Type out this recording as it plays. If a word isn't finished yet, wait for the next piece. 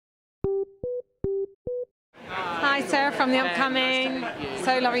director from the upcoming.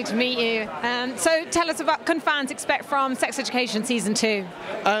 So lovely to meet you. So tell us about, can fans expect from Sex Education Season 2?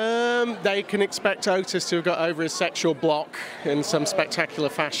 They can expect Otis to have got over his sexual block in some spectacular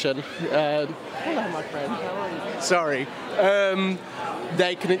fashion. Hello, my friend. How are you? Sorry.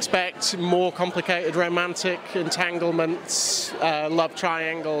 They can expect more complicated romantic entanglements, love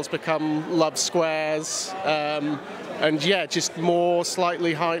triangles become love squares, and yeah, just more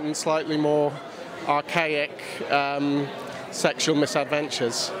slightly heightened, slightly more archaic sexual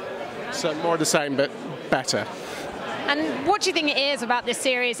misadventures. So more of the same, but better. And what do you think it is about this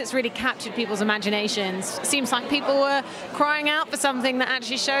series that's really captured people's imaginations? It seems like people were crying out for something that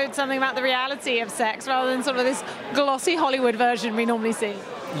actually showed something about the reality of sex rather than sort of this glossy Hollywood version we normally see.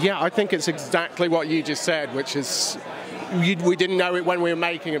 Yeah, I think it's exactly what you just said, which is we didn't know it when we were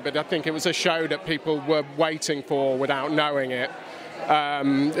making it, but I think it was a show that people were waiting for without knowing it.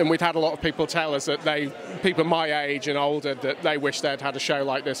 And we've had a lot of people tell us that people my age and older, that they wish they'd had a show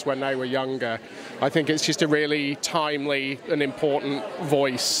like this when they were younger. I think it's just a really timely and important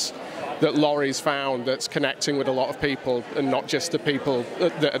voice that Laurie's found that's connecting with a lot of people, and not just the people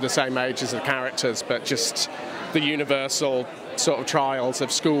that are the same age as the characters, but just the universal sort of trials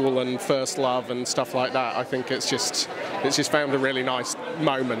of school and first love and stuff like that. I think it's just found a really nice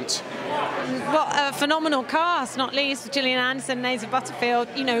moment. What a phenomenal cast, not least with Gillian Anderson and Asa Butterfield.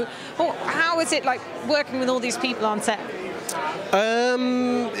 You know, how is it like working with all these people on set?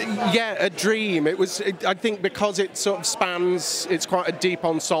 Yeah, a dream. I think because it sort of spans, it's quite a deep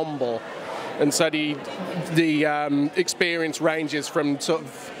ensemble, and so the experience ranges from sort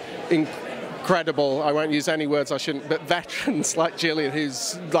of incredible, I won't use any words I shouldn't, but veterans like Gillian,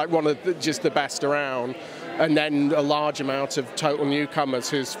 who's like one of just the best around, and then a large amount of total newcomers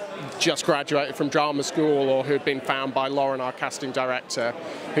who's just graduated from drama school or who'd been found by Lauren, our casting director,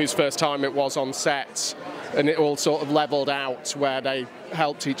 whose first time it was on set, and it all sort of leveled out where they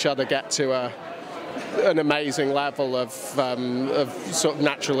helped each other get to an amazing level of sort of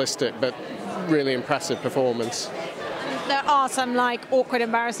naturalistic but really impressive performance. There are some like awkward,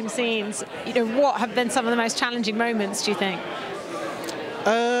 embarrassing scenes. You know, what have been some of the most challenging moments, do you think?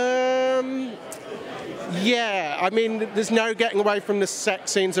 Yeah, I mean, there's no getting away from the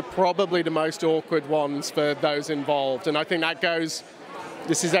sex scenes are probably the most awkward ones for those involved, and I think that goes.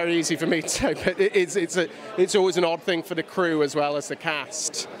 This is very easy for me to say, but it's always an odd thing for the crew as well as the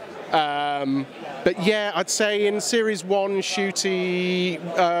cast. But yeah, I'd say in Series 1, Shooty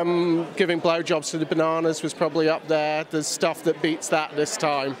giving blowjobs to the bananas was probably up there. There's stuff that beats that this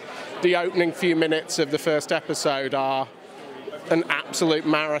time. The opening few minutes of the first episode are an absolute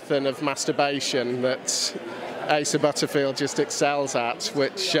marathon of masturbation that Asa Butterfield just excels at,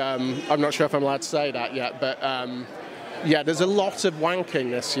 which I'm not sure if I'm allowed to say that yet, but yeah, there's a lot of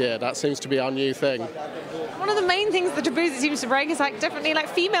wanking this year. That seems to be our new thing. One of the main things the taboo that seems to break is like definitely like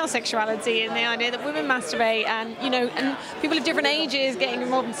female sexuality and the idea that women masturbate, and you know, and people of different ages getting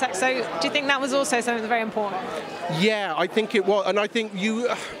involved in sex. So do you think that was also something that's very important? Yeah, I think it was, and I think you,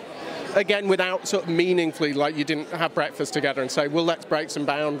 again, without sort of meaningfully, like you didn't have breakfast together and say, well, let's break some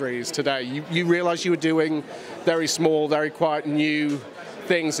boundaries today. You realise you were doing very small, very quiet, new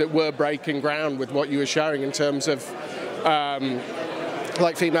things that were breaking ground with what you were showing in terms of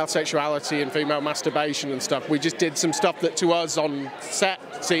like female sexuality and female masturbation and stuff. We just did some stuff that to us on set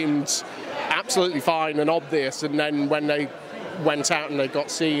seemed absolutely fine and obvious, and then when they went out and they got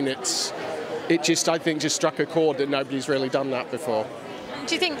seen, it just, I think, just struck a chord that nobody's really done that before.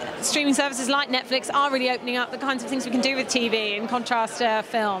 Do you think streaming services like Netflix are really opening up the kinds of things we can do with TV in contrast to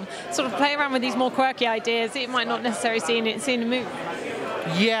film? Sort of play around with these more quirky ideas that you might not necessarily see in a movie?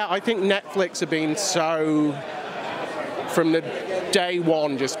 Yeah, I think Netflix have been so, from the day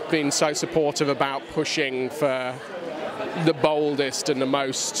one, just been so supportive about pushing for the boldest and the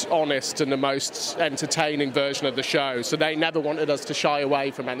most honest and the most entertaining version of the show. So they never wanted us to shy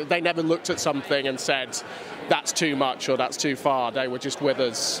away from it. They never looked at something and said, that's too much or that's too far. They were just with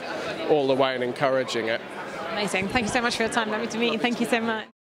us all the way and encouraging it. Amazing. Thank you so much for your time. Lovely to meet you. Thank you so much.